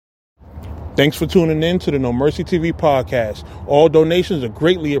Thanks for tuning in to the No Mercy TV podcast. All donations are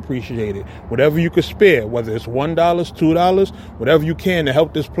greatly appreciated. Whatever you could spare, whether it's $1, $2, whatever you can to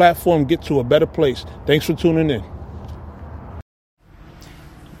help this platform get to a better place. Thanks for tuning in.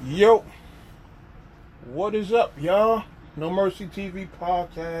 Yo, what is up, y'all? No Mercy TV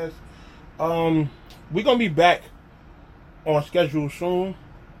podcast. We're gonna be back on schedule soon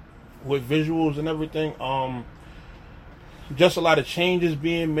with visuals and everything. Just a lot of changes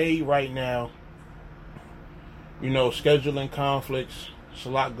being made right now. You know, scheduling conflicts. It's a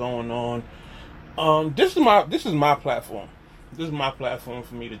lot going on. This is my platform. This is my platform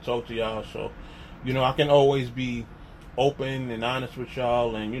for me to talk to y'all. So, you know, I can always be open and honest with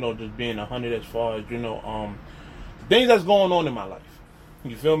y'all, and just being 100 as far as things that's going on in my life.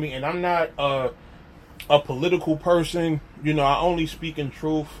 You feel me? And I'm not a political person. I only speak in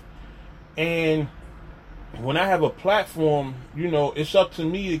truth. And when I have a platform, it's up to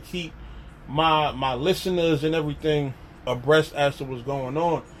me to keep my listeners and everything abreast as to what's going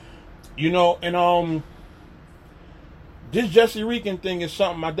on. And this Jesserican thing is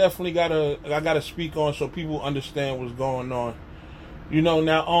something I definitely gotta speak on so people understand what's going on.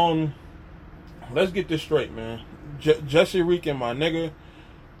 Now let's get this straight, man. Jesserican, my nigga,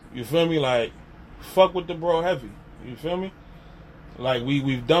 you feel me? Like, fuck with the bro heavy. You feel me? Like,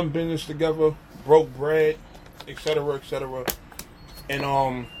 we've done business together, broke bread, etc., etc.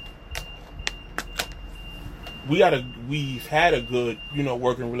 And we've had a good,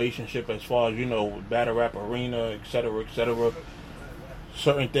 working relationship as far as, with Battle Rap Arena, etc., etc.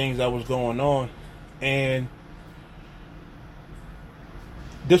 Certain things that was going on. And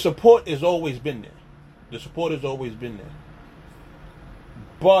the support has always been there. The support has always been there.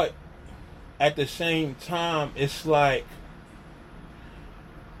 But at the same time, it's like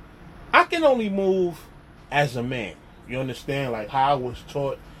I can only move as a man. You understand? Like how I was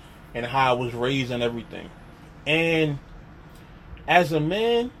taught and how I was raised and everything. And as a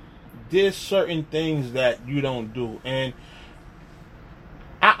man, there's certain things that you don't do. And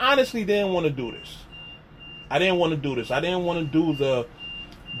I honestly didn't want to do this. I didn't want to do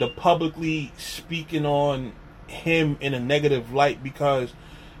the publicly speaking on him in a negative light, because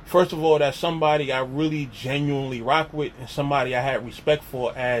first of all, that's somebody I really genuinely rock with and somebody I had respect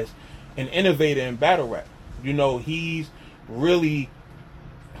for as an innovator in battle rap. He's really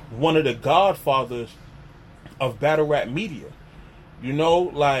one of the godfathers of battle rap media.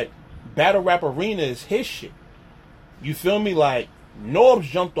 Like, Battle Rap Arena is his shit. You feel me? Like, Norbs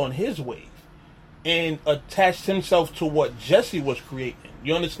jumped on his wave and attached himself to what Jesse was creating.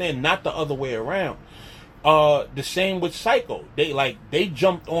 You understand? Not the other way around. The same with Psycho. They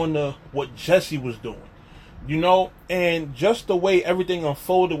jumped on what Jesse was doing. And just the way everything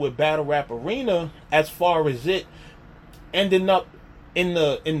unfolded with Battle Rap Arena, as far as it ending up in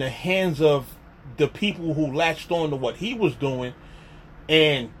the hands of the people who latched on to what he was doing,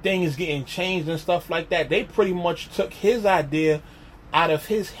 and things getting changed and stuff like that, they pretty much took his idea out of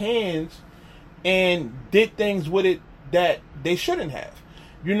his hands and did things with it that they shouldn't have.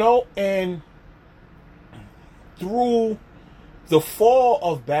 And through the fall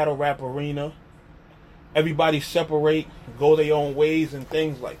of Battle Rap Arena, everybody separate, go their own ways and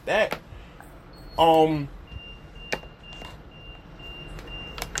things like that.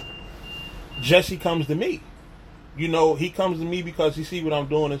 Jesse comes to me. He comes to me because he sees what I'm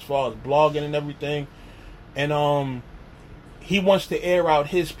doing as far as blogging and everything. And he wants to air out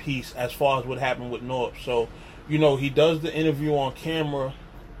his piece as far as what happened with Norb. So, he does the interview on camera.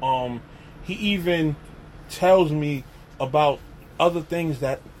 He even tells me about other things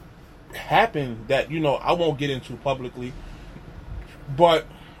that happened that, I won't get into publicly. But,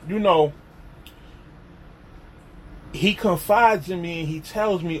 he confides in me and he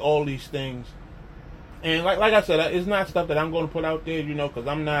tells me all these things. And like I said, it's not stuff that I'm going to put out there, because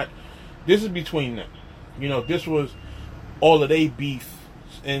I'm not, this is between them. This was all of their beef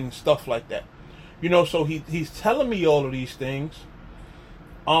and stuff like that. So he's telling me all of these things.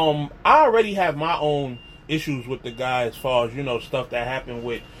 I already have my own issues with the guy as far as, stuff that happened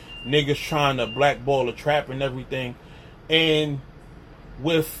with niggas trying to blackball the trap and everything. And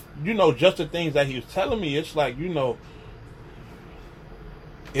with, just the things that he was telling me, it's like,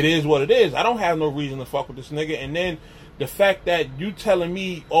 it is what it is. I don't have no reason to fuck with this nigga. And then the fact that you telling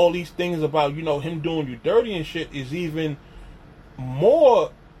me all these things about, him doing you dirty and shit is even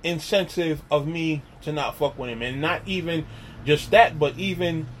more incentive of me to not fuck with him. And not even just that, but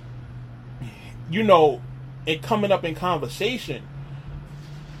even, it coming up in conversation,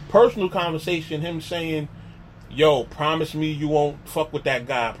 personal conversation, him saying, yo, promise me you won't fuck with that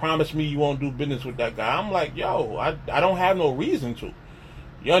guy. Promise me you won't do business with that guy. I'm like, yo, I don't have no reason to.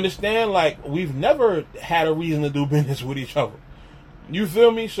 You understand? Like, we've never had a reason to do business with each other. You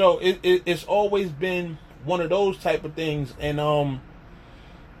feel me? So it's always been one of those type of things. And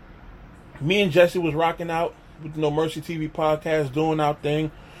me and Jesse was rocking out with No Mercy TV podcast, doing our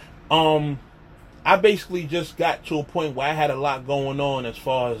thing. I basically just got to a point where I had a lot going on as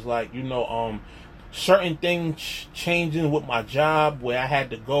far as, like, certain things changing with my job, where I had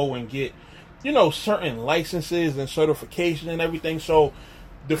to go and get, certain licenses and certification and everything. So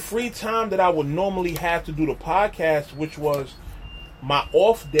the free time that I would normally have to do the podcast, which was my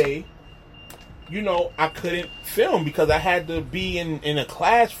off day, I couldn't film because I had to be in a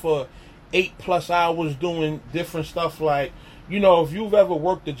class for 8+ hours doing different stuff. Like, if you've ever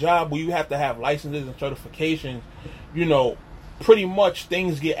worked a job where you have to have licenses and certifications, pretty much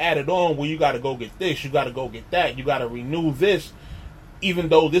things get added on where you got to go get this, you got to go get that, you got to renew this, even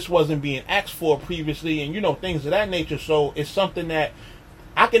though this wasn't being asked for previously, and things of that nature. So it's something that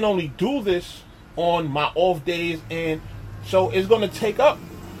I can only do this on my off days, and so it's going to take up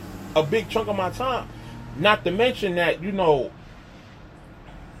a big chunk of my time. Not to mention that,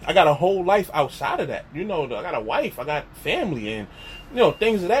 I got a whole life outside of that. I got a wife, I got family, and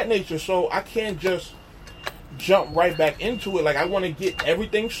things of that nature. So I can't just jump right back into it. Like, I want to get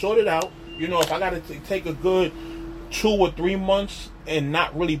everything sorted out. If I got to take a good 2 or 3 months and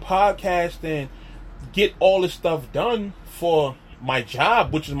not really podcast and get all this stuff done for my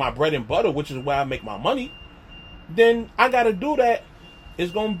job, which is my bread and butter, which is where I make my money, then I got to do that.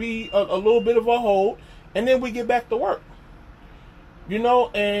 It's going to be a little bit of a hold, and then we get back to work.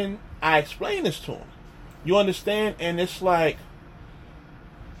 And I explain this to him. You understand? And it's like,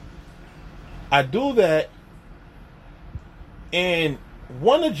 I do that, and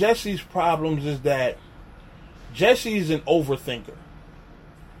one of Jesse's problems is that Jesse's an overthinker.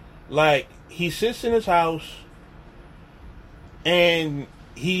 Like, he sits in his house, and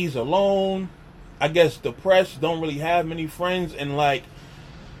he's alone, I guess depressed, don't really have many friends, and like,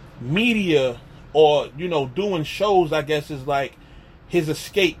 media or, doing shows, I guess, is like his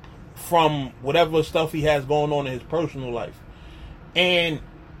escape from whatever stuff he has going on in his personal life. And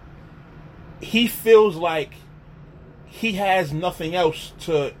he feels like he has nothing else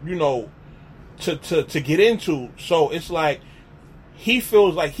to, to get into. So it's like he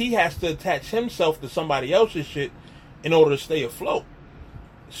feels like he has to attach himself to somebody else's shit in order to stay afloat.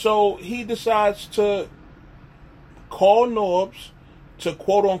 So he decides to call Norbs to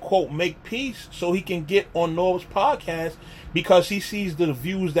quote unquote make peace so he can get on Norbs' podcast, because he sees the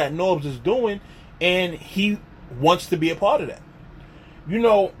views that Norbs is doing and he wants to be a part of that.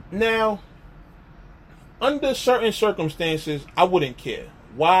 Now, under certain circumstances, I wouldn't care.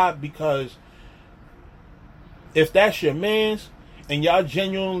 Why? Because if that's your man's and y'all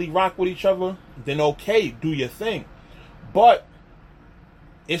genuinely rock with each other, then okay, do your thing. But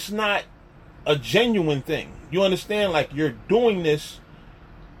it's not a genuine thing. You understand? Like, you're doing this,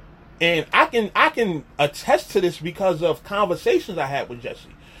 and I can attest to this because of conversations I had with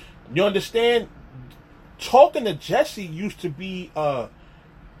Jesse. You understand? Talking to Jesse used to be a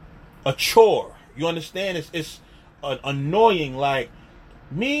chore. You understand? It's annoying. Like,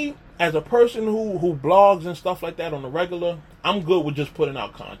 me as a person who blogs and stuff like that on the regular, I'm good with just putting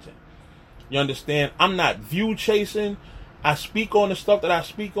out content. You understand? I'm not view chasing. I speak on the stuff that I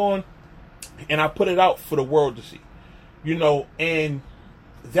speak on, and I put it out for the world to see. And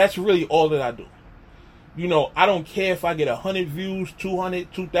that's really all that I do. I don't care if I get 100 views,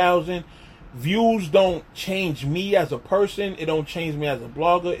 200, 2,000. Views don't change me as a person. It don't change me as a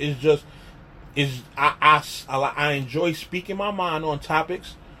blogger. It's just, I enjoy speaking my mind on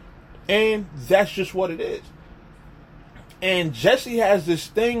topics, and that's just what it is. And Jesse has this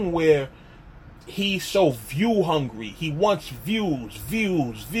thing where he's so view hungry. He wants views,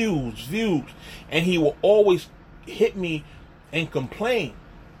 and he will always hit me and complain.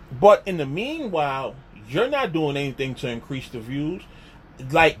 But in the meanwhile, you're not doing anything to increase the views.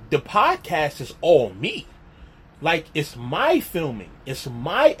 Like, the podcast is all me. Like, it's my filming. It's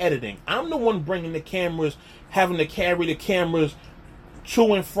my editing. I'm the one bringing the cameras, having to carry the cameras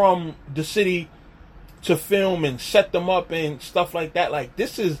to and from the city to film and set them up and stuff like that. Like,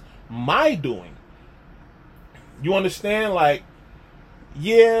 this is my doing. You understand? Like,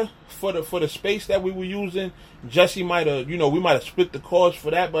 yeah, for the space that we were using, Jesse might have, we might have split the cost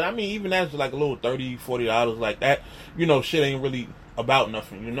for that. But I mean, even that's like a little $30, $40 like that. Shit ain't really about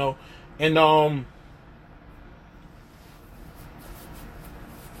nothing, And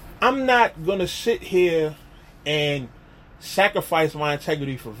I'm not gonna sit here and sacrifice my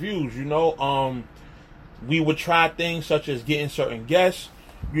integrity for views. We would try things such as getting certain guests.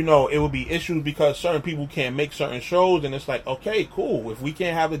 it would be issues because certain people can't make certain shows, and it's like, okay, cool. If we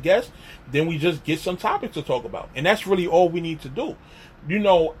can't have a guest, then we just get some topics to talk about, and that's really all we need to do.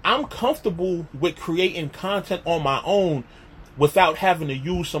 I'm comfortable with creating content on my own without having to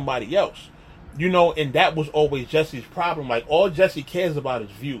use somebody else. And that was always Jesse's problem. Like, all Jesse cares about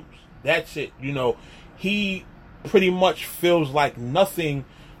is views. That's it. He pretty much feels like nothing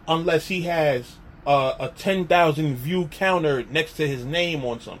unless he has a 10,000 view counter next to his name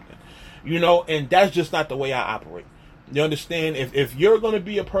on something. And that's just not the way I operate. You understand? If you're going to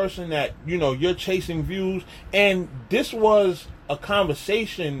be a person that, you're chasing views, and this was a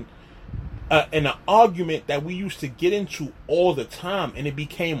conversation and an argument that we used to get into all the time, and it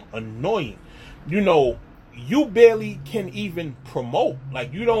became annoying. You barely can even promote.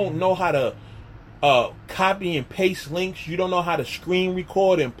 Like, you don't know how to copy and paste links. You don't know how to screen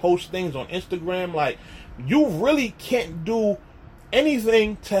record and post things on Instagram. Like, you really can't do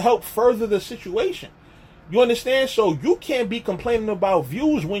anything to help further the situation. You understand? So you can't be complaining about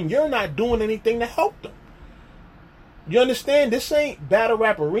views when you're not doing anything to help them. You understand? This ain't Battle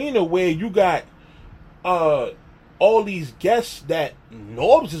Rap Arena where you got all these guests that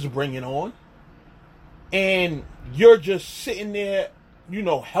Norbs is bringing on, and you're just sitting there,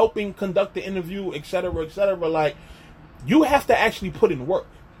 helping conduct the interview, etc., etc. Like, you have to actually put in work.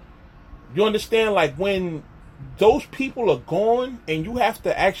 You understand? Like, when those people are gone and you have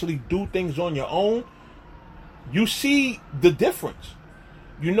to actually do things on your own, you see the difference.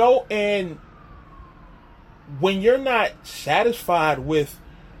 And when you're not satisfied with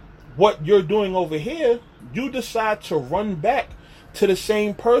what you're doing over here, you decide to run back to the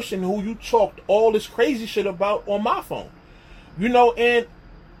same person who you talked all this crazy shit about on my phone. And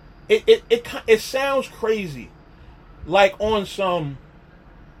it sounds crazy, like on some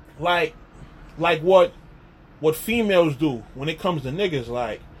like what females do when it comes to niggas.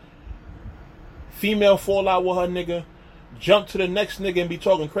 Like, female fall out with her nigga, jump to the next nigga and be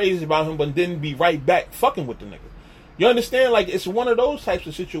talking crazy about him, but then be right back fucking with the nigga. You understand? Like, it's one of those types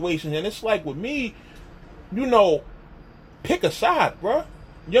of situations, and it's like with me, pick a side, bruh.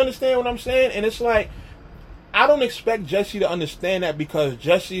 You understand what I'm saying? And it's like, I don't expect Jesse to understand that, because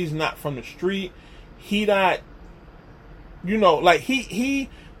Jesse's not from the street. He not, like, he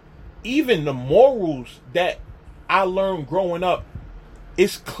even the morals that I learned growing up,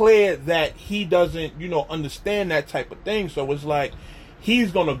 it's clear that he doesn't, understand that type of thing. So it's like,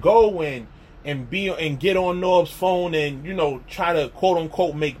 he's gonna go and get on Norb's phone and, try to quote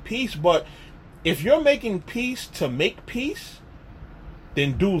unquote make peace. But if you're making peace to make peace,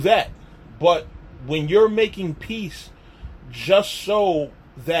 then do that. But when you're making peace just so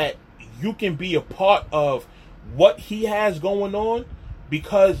that you can be a part of what he has going on,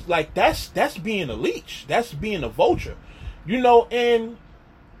 because, like, that's being a leech. That's being a vulture. And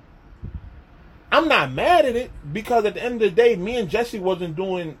I'm not mad at it, because at the end of the day, me and Jesse wasn't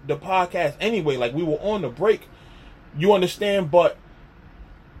doing the podcast anyway. Like, we were on the break. You understand? But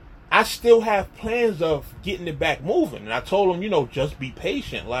I still have plans of getting it back moving. And I told him, just be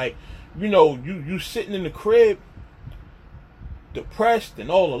patient. Like, you sitting in the crib, depressed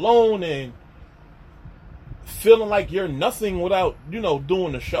and all alone and feeling like you're nothing without,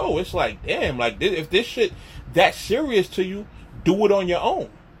 doing the show. It's like, damn, like, if this shit that serious to you, do it on your own.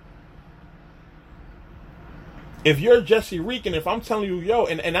 If you're Jesserican, if I'm telling you, yo,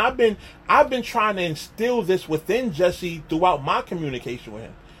 and I've been trying to instill this within Jesse throughout my communication with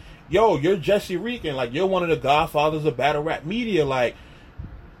him. Yo, you're Jesserican, like, you're one of the godfathers of battle rap media. Like,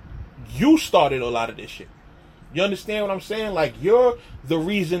 you started a lot of this shit. You understand what I'm saying? Like, you're the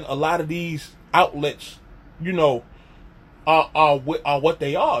reason a lot of these outlets, are what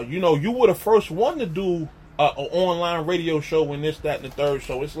they are. You were the first one to do an online radio show and this, that, and the third.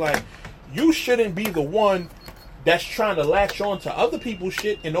 So it's like, you shouldn't be the one that's trying to latch on to other people's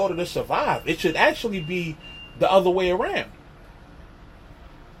shit in order to survive. It should actually be the other way around.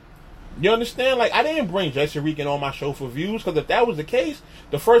 You understand? Like, I didn't bring Jesserican on my show for views, because if that was the case,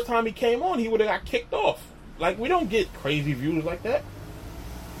 the first time he came on, he would have got kicked off. Like, we don't get crazy views like that.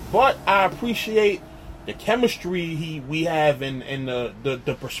 But I appreciate the chemistry we have and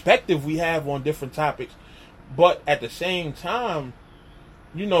the perspective we have on different topics. But at the same time,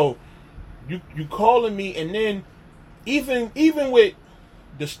 you calling me, and then even with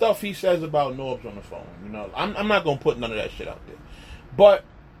the stuff he says about Norbs on the phone, I'm not gonna put none of that shit out there. But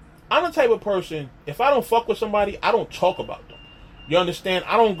I'm the type of person, if I don't fuck with somebody, I don't talk about them. You understand?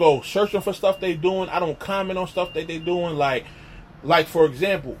 I don't go searching for stuff they doing. I don't comment on stuff that they doing. Like for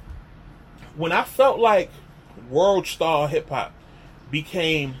example, when I felt like World Star Hip Hop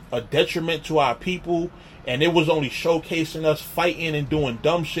became a detriment to our people, and it was only showcasing us fighting and doing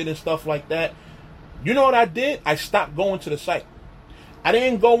dumb shit and stuff like that, you know what I did? I stopped going to the site. I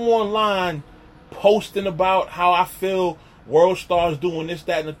didn't go online posting about how I feel World Stars doing this,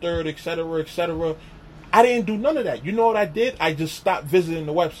 that, and the third, etc., etc. I didn't do none of that. You know what I did? I just stopped visiting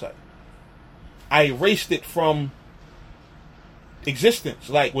the website. I erased it from existence,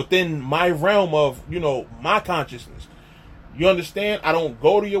 like within my realm of, my consciousness. You understand? I don't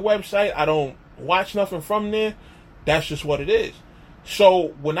go to your website. I don't watch nothing from there. That's just what it is.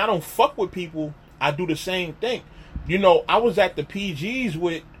 So when I don't fuck with people, I do the same thing. I was at the PGs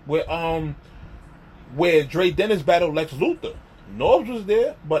with where Dre Dennis battled Lex Luthor. Norbs was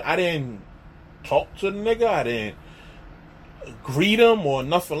there, but I didn't talk to the nigga. I didn't greet him or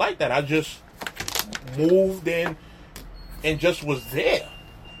nothing like that. I just moved in and just was there.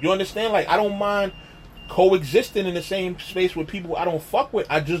 You understand? Like, I don't mind coexisting in the same space with people I don't fuck with.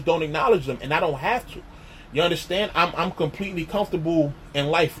 I just don't acknowledge them, and I don't have to. You understand? I'm completely comfortable in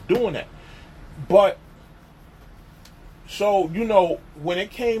life doing that. But so, when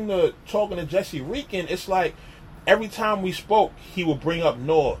it came to talking to Jesserican, it's like every time we spoke, he would bring up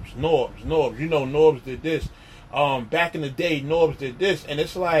Norbs. Norbs did this. Back in the day, Norbs did this. And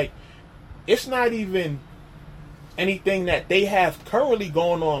it's like, it's not even anything that they have currently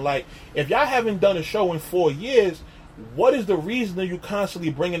going on. Like, if y'all haven't done a show in 4 years, what is the reason that you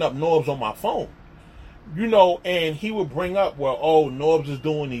constantly bringing up Norbs on my phone? And he would bring up, well, Norbs is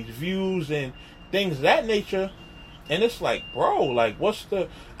doing these views and things of that nature. And it's like, bro, like,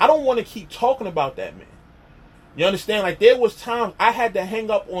 I don't want to keep talking about that, man. You understand? Like, there was times I had to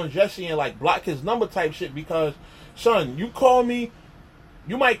hang up on Jesse and, like, block his number type shit because, son, you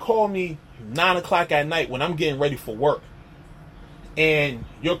might call me 9 o'clock at night when I'm getting ready for work. And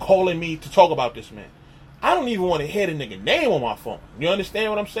you're calling me to talk about this, man. I don't even want to hear the nigga name on my phone. You understand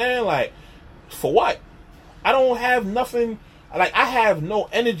what I'm saying? Like, for what? I don't have nothing. Like, I have no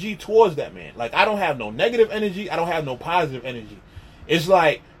energy towards that, man. Like, I don't have no negative energy. I don't have no positive energy. It's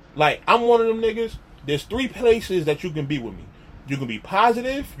like I'm one of them niggas. There's 3 places that you can be with me. You can be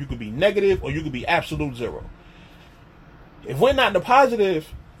positive, you can be negative, or you can be absolute zero. If we're not in the positive,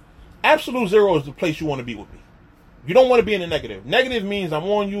 absolute zero is the place you want to be with me. You don't want to be in the negative. Negative means I'm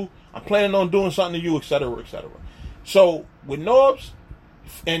on you, I'm planning on doing something to you, etc., etc. So, with Norbs,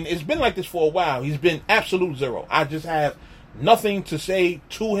 and it's been like this for a while, he's been absolute zero. I just have nothing to say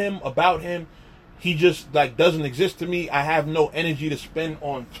to him, about him. He just, like, doesn't exist to me. I have no energy to spend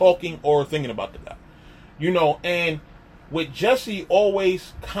on talking or thinking about the guy. And with Jesse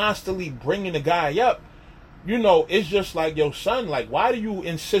always constantly bringing the guy up, it's just like, yo, son, like, why do you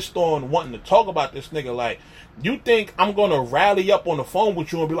insist on wanting to talk about this nigga? Like, you think I'm going to rally up on the phone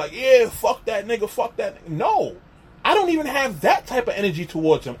with you and be like, yeah, fuck that nigga, fuck that nigga. No, I don't even have that type of energy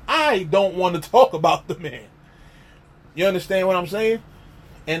towards him. I don't want to talk about the man. You understand what I'm saying?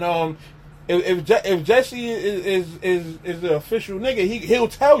 And if Jesse is the official nigga, he'll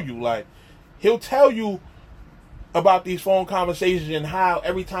tell you, like, he'll tell you about these phone conversations and how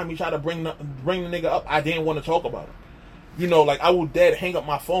every time he tried to bring the nigga up, I didn't want to talk about him. Like, I will dead hang up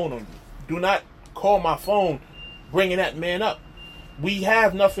my phone on you. Do not call my phone bringing that man up. We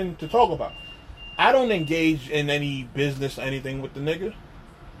have nothing to talk about. I don't engage in any business or anything with the nigga.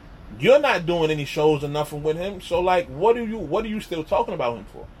 You're not doing any shows or nothing with him. So, like, what are you still talking about him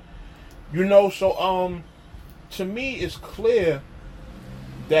for? So, to me, it's clear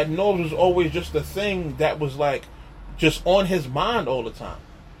that Norbs was always just a thing that was, like, just on his mind all the time.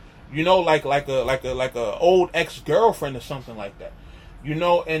 Like a old ex-girlfriend or something like that.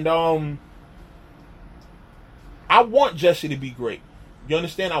 And I want Jesse to be great. You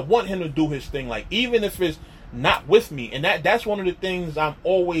understand? I want him to do his thing, like, even if it's not with me. And that's one of the things I'm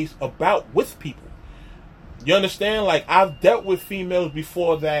always about with people. You understand? Like, I've dealt with females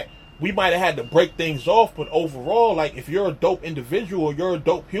before that we might have had to break things off, but overall, like, if you're a dope individual or you're a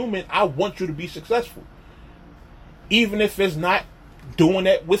dope human, I want you to be successful. Even if it's not doing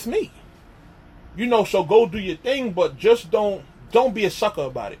that with me. So go do your thing, but just don't be a sucker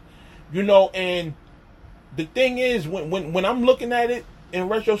about it. And the thing is, when I'm looking at it in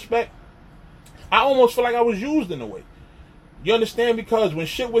retrospect, I almost feel like I was used in a way. You understand? Because when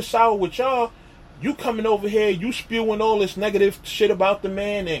shit was sour with y'all, you coming over here, you spewing all this negative shit about the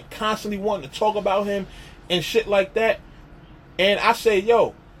man and constantly wanting to talk about him and shit like that. And I say,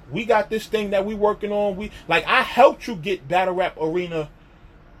 yo, we got this thing that we working on. I helped you get Battle Rap Arena.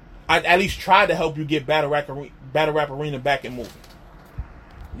 I at least tried to help you get Battle Rap Arena back and moving.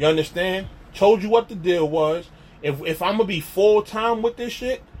 You understand? Told you what the deal was. If I'm going to be full time with this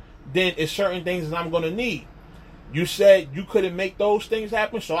shit, then it's certain things that I'm going to need. You said you couldn't make those things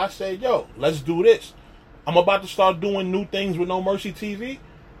happen, so I said, yo, let's do this. I'm about to start doing new things with No Mercy TV.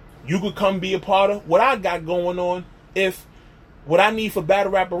 You could come be a part of what I got going on if what I need for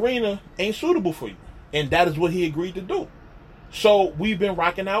Battle Rap Arena ain't suitable for you. And that is what he agreed to do. So we've been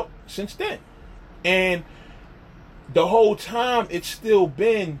rocking out since then. And the whole time it's still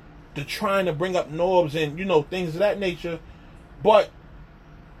been the trying to bring up Norbs and, you know, things of that nature. But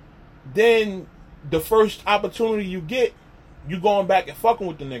then the first opportunity you get, you going back and fucking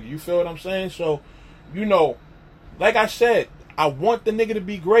with the nigga. You feel what I'm saying? So, you know, like I said, I want the nigga to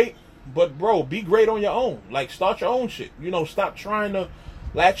be great, but bro, be great on your own. Like, start your own shit. You know, stop trying to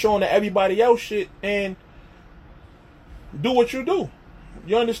latch on to everybody else shit and do what you do.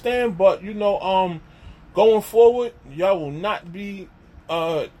 You understand? But, you know, going forward, y'all will not be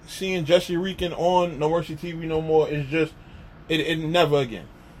seeing Jesserican on No Mercy TV no more. It's just, it never again.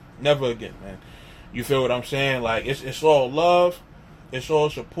 Never again, man. You feel what I'm saying? Like, it's all love. It's all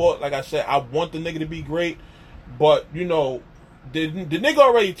support. Like I said, I want the nigga to be great. But, you know, the nigga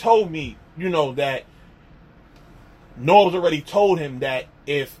already told me, you know, that Norbs already told him that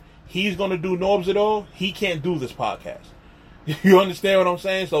if he's going to do Norbs at all, he can't do this podcast. You understand what I'm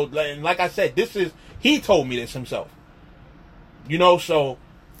saying? So, like I said, he told me this himself. You know, so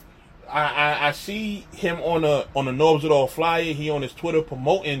I see him on a Norbs at all flyer. He on his Twitter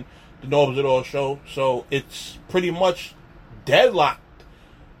promoting the Norbs at all show. So it's pretty much deadlocked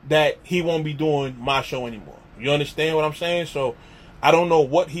that he won't be doing my show anymore. You understand what I'm saying? So I don't know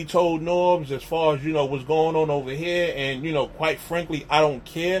what he told Norbs as far as, you know, what's going on over here. And, you know, quite frankly, I don't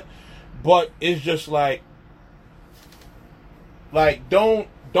care. But it's just like don't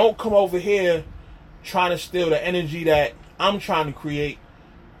come over here trying to steal the energy that I'm trying to create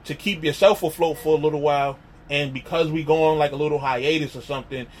to keep yourself afloat for a little while. And because we go on like a little hiatus or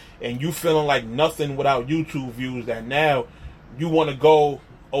something, and you feeling like nothing without YouTube views, that now you want to go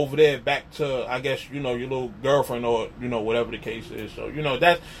over there back to, I guess, you know, your little girlfriend or, you know, whatever the case is. So, you know,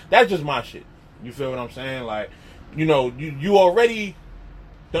 that's just my shit. You feel what I'm saying? Like, you know, you already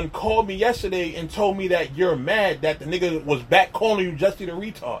done called me yesterday and told me that you're mad that the nigga was back calling you Jesse the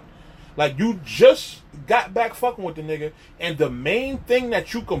retard. Like, you just got back fucking with the nigga, and the main thing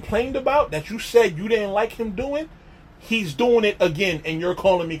that you complained about, that you said you didn't like him doing, he's doing it again, and you're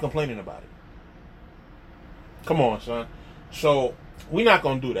calling me complaining about it. Come on, son. So we're not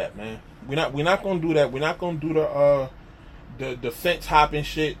gonna do that, man. We're not gonna do that. We're not gonna do the fence hopping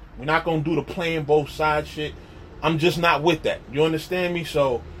shit. We're not gonna do the playing both sides shit. I'm just not with that. You understand me?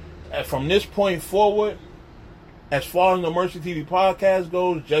 So from this point forward, as far as the Mercy TV podcast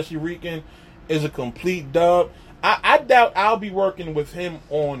goes, Jesserican is a complete dub. I doubt I'll be working with him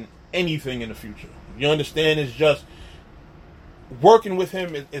on anything in the future. You understand? It's just working with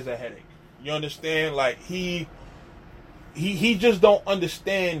him is a headache. You understand? Like, he just don't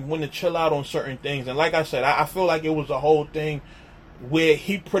understand when to chill out on certain things. And like I said, I feel like it was a whole thing where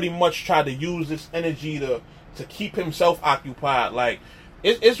he pretty much tried to use this energy to keep himself occupied. Like,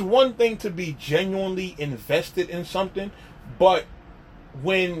 it's one thing to be genuinely invested in something, but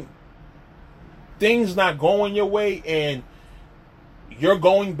when things not going your way and you're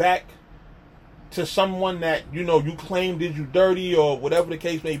going back to someone that, you know, you claim did you dirty or whatever the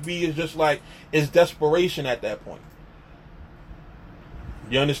case may be, it's just like, it's desperation at that point.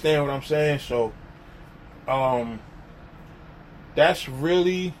 You understand what I'm saying? So, that's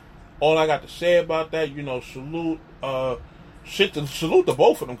really all I got to say about that. You know, salute to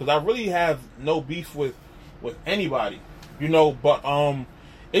both of them, because I really have no beef with anybody, you know, but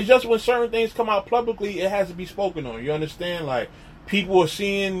it's just when certain things come out publicly, it has to be spoken on. You understand? Like, people are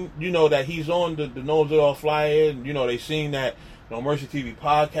seeing, you know, that he's on the Nose It All flyer, and, you know, they seen that No Mercy TV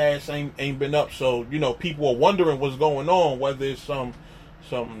podcast ain't been up, so, you know, people are wondering what's going on, whether it's some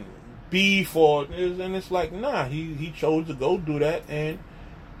beef or, and it's like, nah, he chose to go do that, and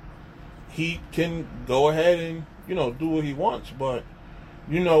he can go ahead and, you know, do what he wants. But,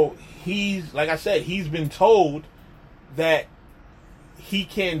 you know, he's, like I said, he's been told that he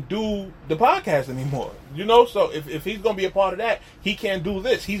can't do the podcast anymore. You know, so if he's going to be a part of that, he can't do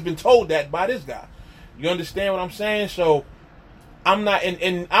this. He's been told that by this guy. You understand what I'm saying? So, I'm not,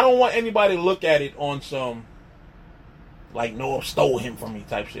 and I don't want anybody to look at it on some, like, Norb stole him from me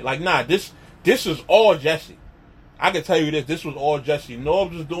type shit. Like, nah, this is all Jesse. I can tell you this was all Jesse.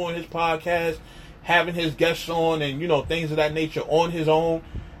 Norb was doing his podcast, having his guests on, and, you know, things of that nature on his own.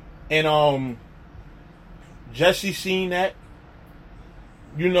 And Jesse seen that.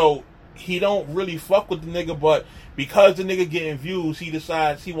 You know, he don't really fuck with the nigga, but because the nigga getting views, he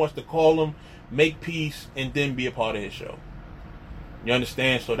decides he wants to call him, make peace, and then be a part of his show. You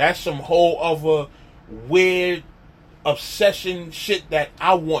understand? So that's some whole other weird obsession shit that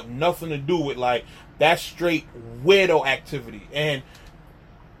I want nothing to do with. Like, that's straight weirdo activity. And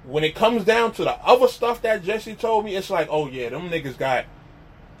when it comes down to the other stuff that Jesse told me, it's like, oh yeah, them niggas got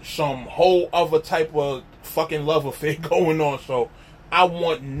some whole other type of fucking love affair going on. So I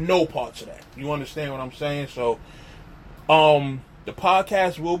want no parts of that. You understand what I'm saying? So the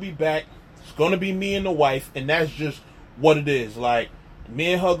podcast will be back. It's gonna be me and the wife, and that's just what it is. Like,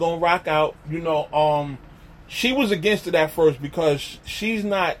 me and her gonna rock out. You know, she was against it at first because she's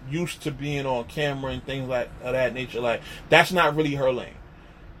not used to being on camera and things like of that nature. Like, that's not really her lane.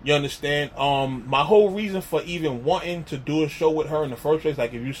 You understand? My whole reason for even wanting to do a show with her in the first place,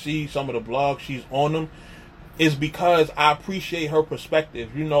 like if you see some of the blogs, she's on them, is because I appreciate her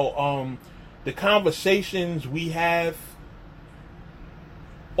perspective. You know, the conversations we have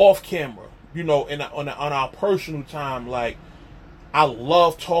off camera, you know, on our personal time, like, I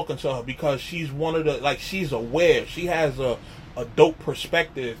love talking to her because she's one of the, like, she's aware. She has a dope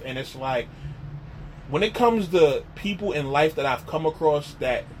perspective, and it's like, when it comes to people in life that I've come across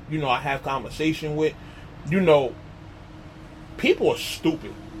that, you know, I have conversation with, you know, people are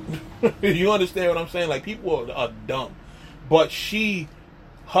stupid. You understand what I'm saying? Like, people are dumb. But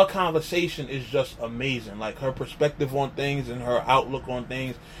her conversation is just amazing. Like, her perspective on things and her outlook on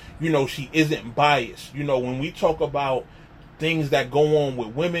things, you know, she isn't biased. You know, when we talk about things that go on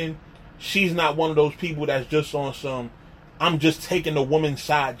with women, she's not one of those people that's just on some, I'm just taking the woman's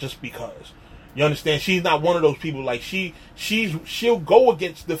side just because. You understand? She's not one of those people. Like, she'll go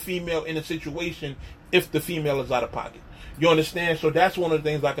against the female in a situation if the female is out of pocket. You understand? So that's one of the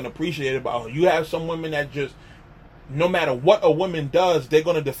things I can appreciate about her. You have some women that just, no matter what a woman does, they're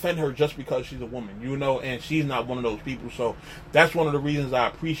going to defend her just because she's a woman, you know, and she's not one of those people. So that's one of the reasons I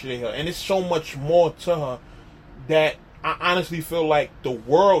appreciate her. And it's so much more to her that I honestly feel like the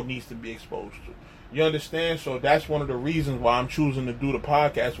world needs to be exposed to. You understand? So that's one of the reasons why I'm choosing to do the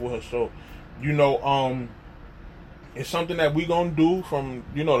podcast with her. So, you know, it's something that we're going to do from,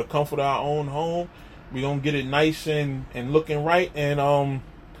 you know, the comfort of our own home. We're going to get it nice and looking right. And,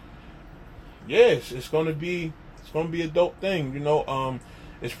 yes, it's going to be a dope thing. You know,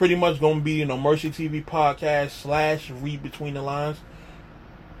 it's pretty much going to be, you know, Mercy TV podcast / Read Between the Lines.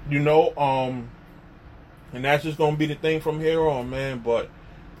 You know, and that's just going to be the thing from here on, man. But,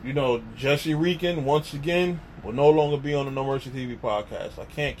 you know, Jesserican, once again, will no longer be on the No Mercy TV podcast. I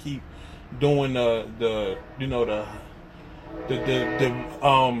can't keep doing the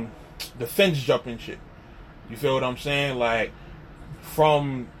fence jumping shit. You feel what I'm saying? Like,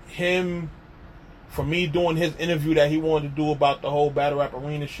 from me doing his interview that he wanted to do about the whole Battle Rap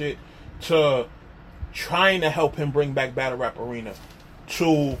Arena shit, to trying to help him bring back Battle Rap Arena,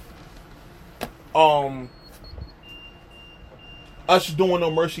 to us doing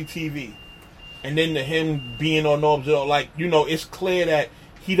No Mercy TV, and then to him being on No Observer. Like, you know, it's clear that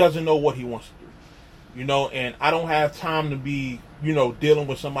he doesn't know what he wants to do, you know, and I don't have time to be, you know, dealing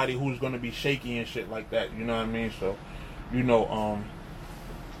with somebody who's going to be shaky and shit like that, you know what I mean? So, you know,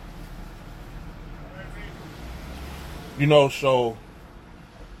 so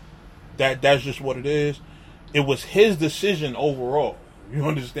that's just what it is. It was his decision overall. You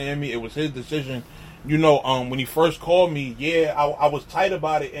understand me? It was his decision. You know, when he first called me, yeah, I was tight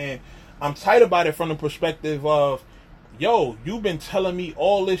about it, and I'm tight about it from the perspective of, yo, you've been telling me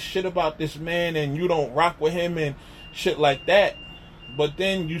all this shit about this man, and you don't rock with him and shit like that. But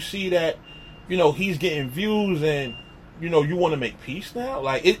then you see that, you know, he's getting views, and, you know, you want to make peace now.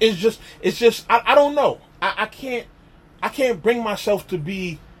 Like, it's just, I don't know. I can't bring myself to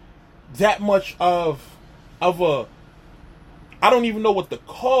be that much of a, I don't even know what to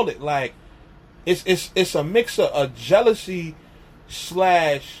call it. Like, it's a mix of jealousy /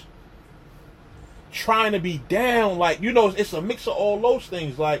 trying to be down. Like, you know, it's a mix of all those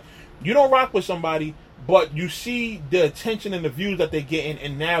things. Like, you don't rock with somebody, but you see the attention and the views that they're getting,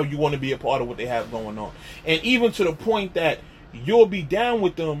 and now you want to be a part of what they have going on. And even to the point that you'll be down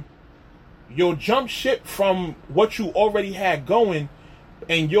with them, you'll jump ship from what you already had going,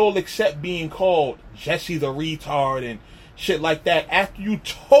 and you'll accept being called Jesse the retard and shit like that after you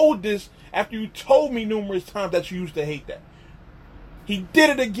told me numerous times that you used to hate that. He did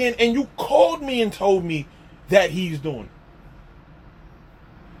it again, and you called me and told me that he's doing it.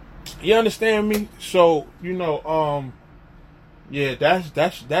 You understand me? So, you know, yeah, that's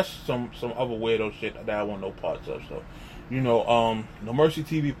some other weirdo shit that I want no parts of. So, you know, No Mercy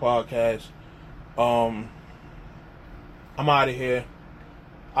TV podcast. I'm out of here.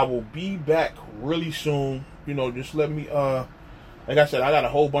 I will be back really soon. You know, just let me, like I said, I got a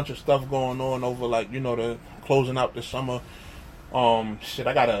whole bunch of stuff going on over, like, you know, the closing out the summer.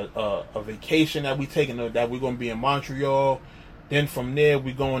 I got a vacation that we taking that we're gonna be in Montreal. Then from there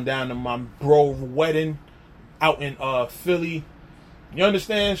we going down to my bro wedding out in Philly. You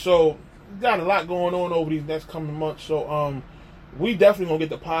understand? So we got a lot going on over these next coming months. So we definitely gonna get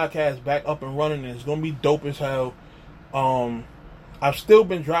the podcast back up and running, and it's gonna be dope as hell. I've still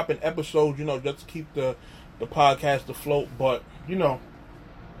been dropping episodes, just to keep the podcast afloat, but it's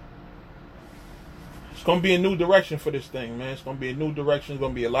going to be a new direction for this thing, man. It's going to be a new direction. It's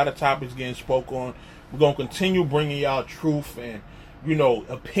going to be a lot of topics getting spoke on. We're going to continue bringing y'all truth and,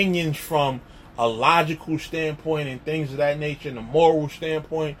 opinions from a logical standpoint and things of that nature, and a moral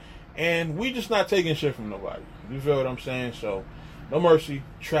standpoint. And we just not taking shit from nobody. You feel what I'm saying? So, No Mercy,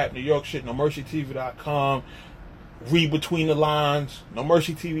 Trap New York shit, NoMercyTV.com. Read Between the Lines, No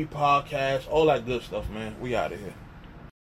Mercy TV podcast, all that good stuff, man. We out of here.